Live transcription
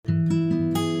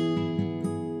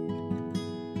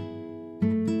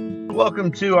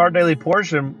Welcome to Our Daily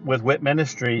Portion with WIT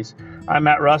Ministries. I'm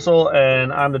Matt Russell,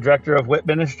 and I'm the director of WIT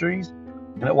Ministries.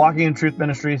 And at Walking in Truth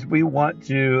Ministries, we want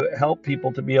to help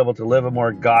people to be able to live a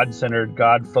more God-centered,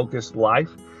 God-focused life,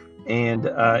 and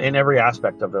in every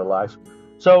aspect of their life.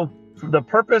 So the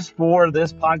purpose for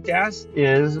this podcast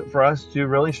is for us to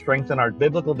really strengthen our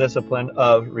biblical discipline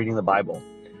of reading the Bible.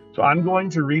 So I'm going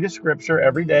to read a scripture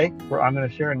every day where I'm going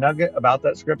to share a nugget about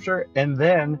that scripture, and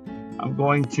then I'm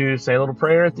going to say a little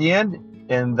prayer at the end,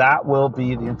 and that will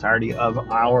be the entirety of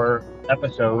our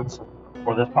episodes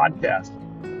for this podcast.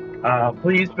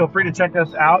 Please feel free to check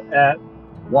us out at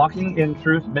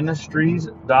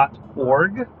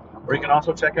walkingintruthministries.org, or you can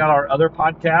also check out our other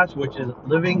podcast, which is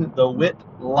Living the WIT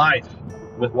Life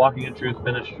with Walking in Truth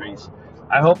Ministries.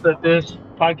 I hope that this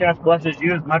podcast blesses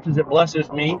you as much as it blesses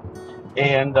me.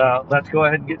 And let's go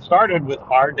ahead and get started with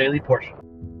our daily portion.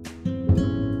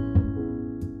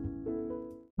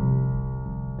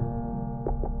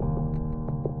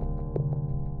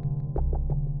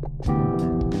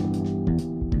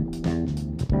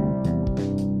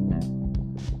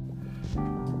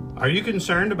 Are you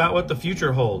concerned about what the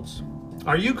future holds?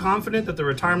 Are you confident that the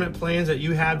retirement plans that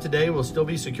you have today will still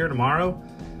be secure tomorrow?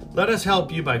 Let us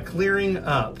help you by clearing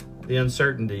up the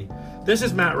uncertainty. This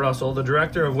is Matt Russell, the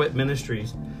director of WIT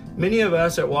Ministries. Many of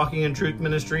us at Walking in Truth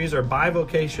Ministries are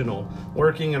bivocational,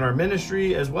 working in our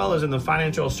ministry as well as in the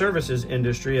financial services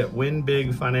industry at Win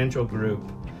Big Financial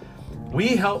Group. We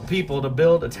help people to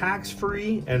build a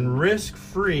tax-free and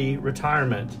risk-free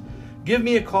retirement. Give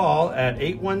me a call at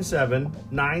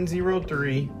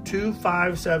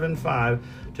 817-903-2575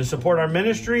 to support our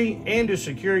ministry and to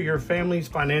secure your family's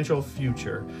financial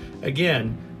future.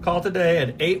 Again, call today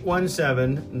at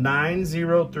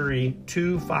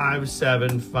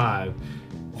 817-903-2575.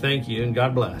 Thank you and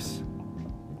God bless.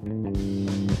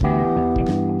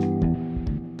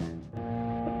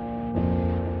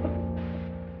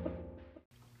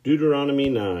 Deuteronomy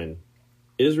 9.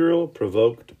 Israel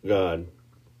provoked God.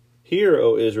 Hear,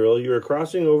 O Israel, you are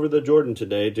crossing over the Jordan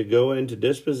today to go in to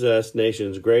dispossess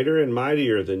nations greater and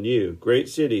mightier than you, great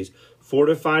cities,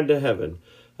 fortified to heaven,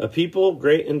 a people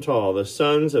great and tall, the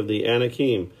sons of the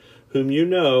Anakim, whom you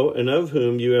know and of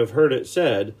whom you have heard it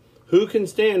said, who can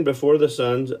stand before the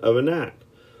sons of Anak?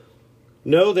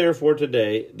 Know therefore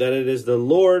today that it is the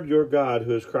Lord your God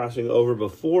who is crossing over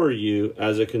before you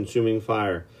as a consuming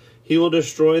fire. He will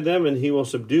destroy them, and he will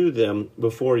subdue them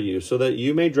before you, so that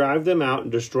you may drive them out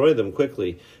and destroy them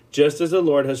quickly, just as the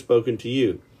Lord has spoken to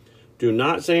you. Do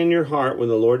not say in your heart when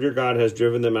the Lord your God has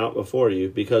driven them out before you,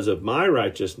 because of my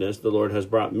righteousness the Lord has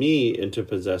brought me into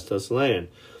possess this land.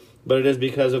 But it is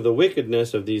because of the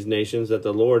wickedness of these nations that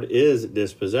the Lord is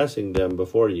dispossessing them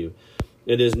before you.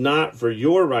 It is not for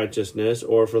your righteousness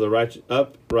or for the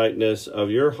uprightness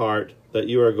of your heart that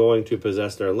you are going to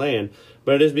possess their land,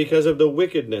 but it is because of the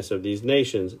wickedness of these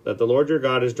nations that the Lord your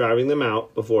God is driving them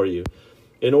out before you,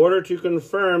 in order to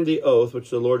confirm the oath which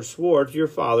the Lord swore to your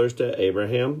fathers, to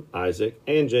Abraham, Isaac,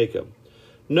 and Jacob.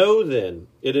 Know then,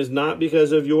 it is not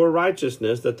because of your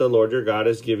righteousness that the Lord your God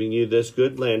is giving you this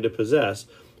good land to possess,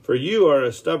 for you are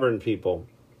a stubborn people.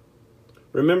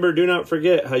 Remember, do not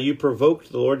forget how you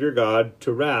provoked the Lord your God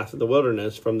to wrath in the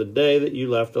wilderness from the day that you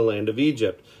left the land of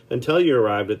Egypt until you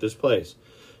arrived at this place.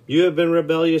 You have been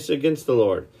rebellious against the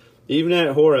Lord. Even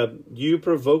at Horeb, you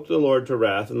provoked the Lord to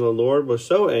wrath, and the Lord was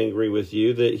so angry with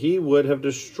you that he would have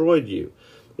destroyed you.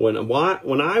 When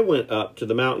I went up to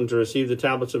the mountain to receive the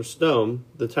tablets of stone,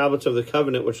 the tablets of the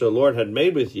covenant which the Lord had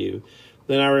made with you,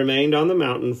 then I remained on the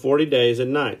mountain 40 days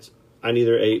and nights. I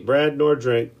neither ate bread nor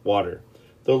drank water.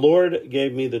 The Lord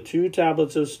gave me the 2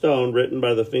 tablets of stone written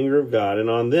by the finger of God, and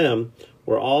on them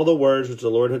were all the words which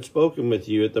the Lord had spoken with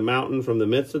you at the mountain from the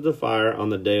midst of the fire on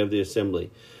the day of the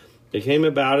assembly. It came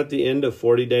about at the end of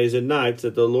 40 days and nights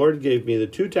that the Lord gave me the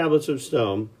 2 tablets of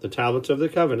stone, the tablets of the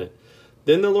covenant.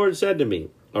 Then the Lord said to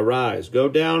me, Arise, go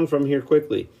down from here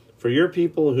quickly, for your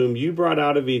people whom you brought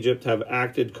out of Egypt have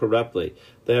acted corruptly.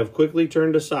 They have quickly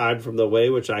turned aside from the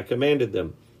way which I commanded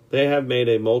them. They have made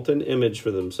a molten image for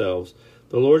themselves.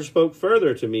 The Lord spoke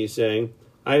further to me, saying,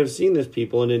 I have seen this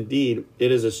people, and indeed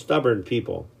it is a stubborn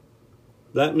people.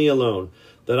 Let me alone,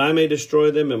 that I may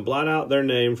destroy them and blot out their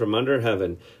name from under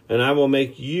heaven, and I will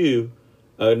make you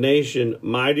a nation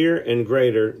mightier and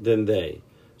greater than they.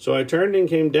 So I turned and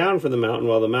came down from the mountain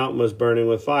while the mountain was burning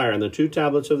with fire, and the 2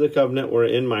 tablets of the covenant were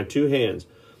in my 2 hands.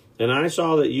 And I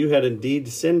saw that you had indeed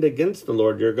sinned against the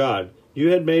Lord your God.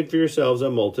 You had made for yourselves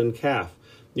a molten calf.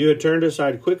 You had turned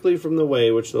aside quickly from the way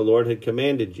which the Lord had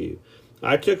commanded you.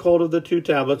 I took hold of the 2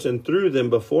 tablets and threw them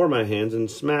before my hands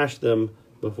and smashed them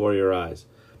before your eyes.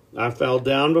 I fell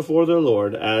down before the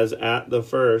Lord as at the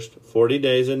first 40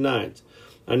 days and nights.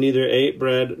 I neither ate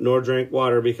bread nor drank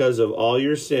water because of all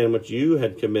your sin which you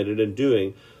had committed in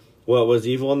doing what was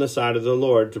evil in the sight of the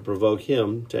Lord to provoke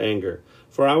him to anger.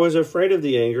 For I was afraid of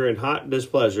the anger and hot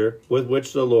displeasure with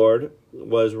which the Lord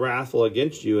was wrathful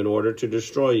against you in order to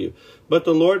destroy you. But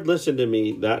the Lord listened to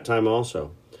me that time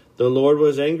also. The Lord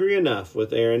was angry enough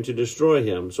with Aaron to destroy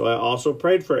him, so I also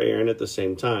prayed for Aaron at the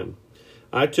same time.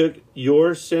 I took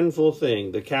your sinful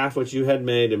thing, the calf which you had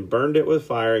made, and burned it with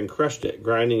fire and crushed it,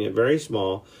 grinding it very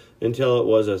small until it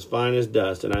was as fine as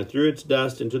dust. And I threw its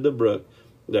dust into the brook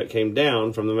that came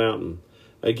down from the mountain.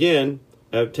 Again,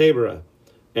 at Taberah,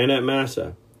 and at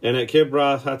Massa, and at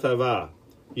Kibroth Hattaavah,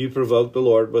 you provoked the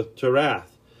Lord to wrath.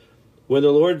 When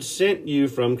the Lord sent you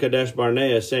from Kadesh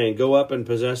Barnea, saying, Go up and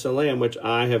possess a land which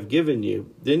I have given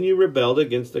you, then you rebelled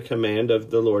against the command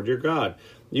of the Lord your God.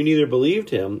 You neither believed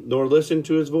him nor listened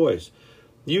to his voice.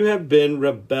 You have been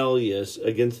rebellious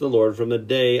against the Lord from the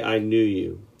day I knew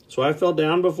you. So I fell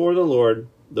down before the Lord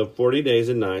the 40 days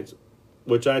and nights,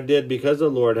 which I did because the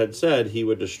Lord had said he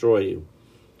would destroy you.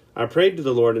 I prayed to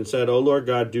the Lord and said, O Lord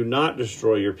God, do not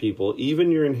destroy your people,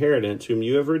 even your inheritance, whom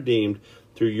you have redeemed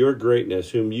through your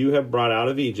greatness, whom you have brought out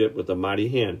of Egypt with a mighty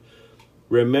hand.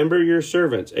 Remember your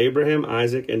servants, Abraham,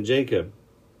 Isaac, and Jacob.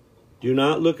 Do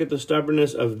not look at the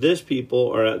stubbornness of this people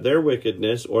or at their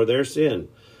wickedness or their sin.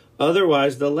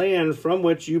 Otherwise, the land from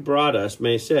which you brought us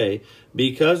may say,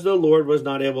 because the Lord was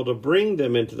not able to bring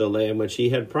them into the land which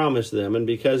he had promised them, and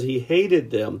because he hated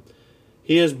them,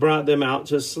 he has brought them out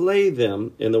to slay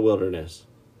them in the wilderness.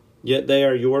 Yet they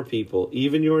are your people,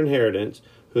 even your inheritance,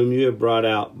 whom you have brought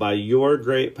out by your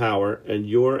great power and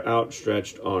your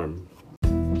outstretched arm.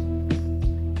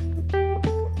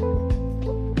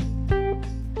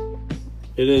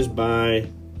 It is by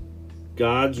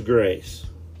God's grace,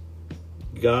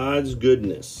 God's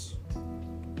goodness,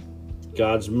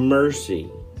 God's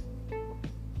mercy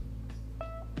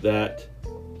that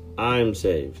I'm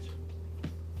saved.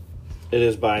 It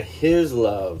is by his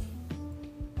love,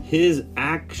 his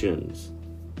actions,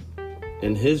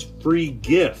 and his free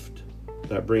gift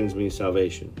that brings me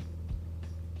salvation.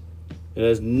 It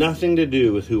has nothing to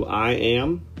do with who I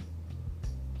am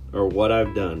or what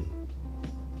I've done.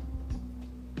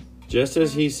 Just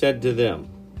as he said to them,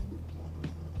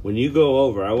 when you go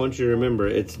over, I want you to remember,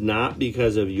 it's not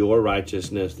because of your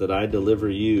righteousness that I deliver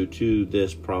you to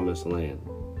this promised land.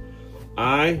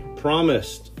 I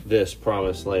promised this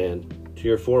promised land to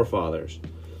your forefathers,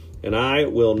 and I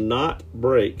will not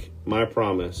break my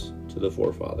promise to the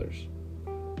forefathers.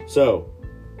 So,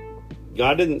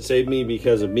 God didn't save me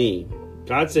because of me.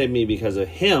 God saved me because of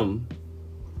him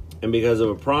and because of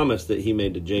a promise that he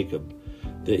made to Jacob,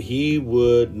 that he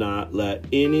would not let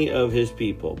any of his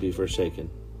people be forsaken,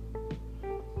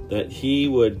 that he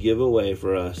would give a way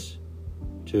for us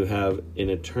to have an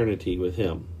eternity with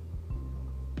him.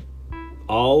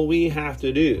 All we have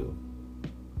to do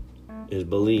is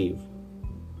believe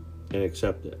and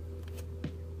accept it.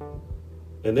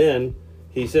 And then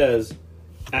he says,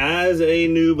 as a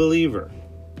new believer,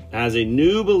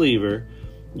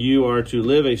 you are to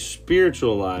live a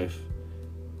spiritual life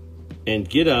and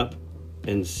get up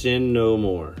and sin no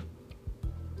more.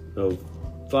 So,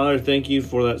 Father, thank you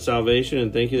for that salvation,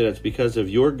 and thank you that it's because of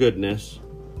your goodness,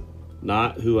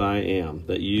 not who I am,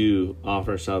 that you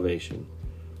offer salvation.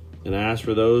 And I ask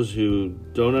for those who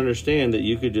don't understand that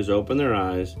you could just open their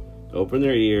eyes, open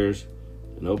their ears,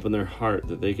 and open their heart,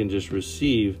 that they can just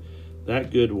receive that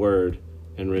good word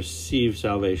and receive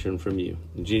salvation from you.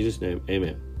 In Jesus' name,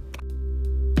 amen.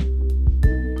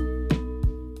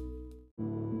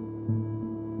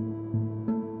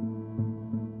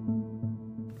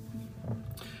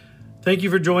 Thank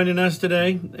you for joining us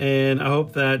today, and I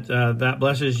hope that that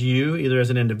blesses you either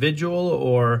as an individual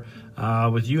or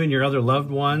with you and your other loved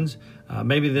ones.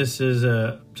 Maybe this is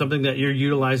something that you're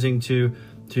utilizing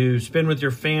to spend with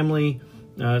your family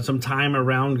some time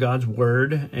around God's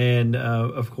Word, and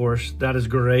of course, that is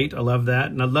great. I love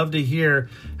that, and I'd love to hear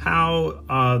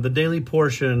how the Daily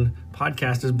Portion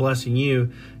podcast is blessing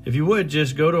you. If you would,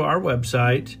 just go to our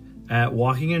website at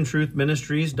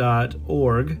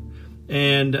walkingintruthministries.org.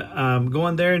 And go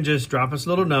on there and just drop us a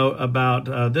little note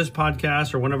about this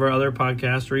podcast or one of our other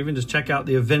podcasts, or even just check out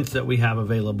the events that we have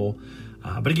available.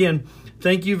 But again,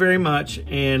 thank you very much,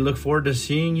 and look forward to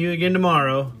seeing you again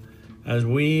tomorrow as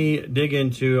we dig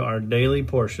into our daily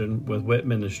portion with WIT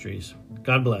Ministries.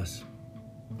 God bless.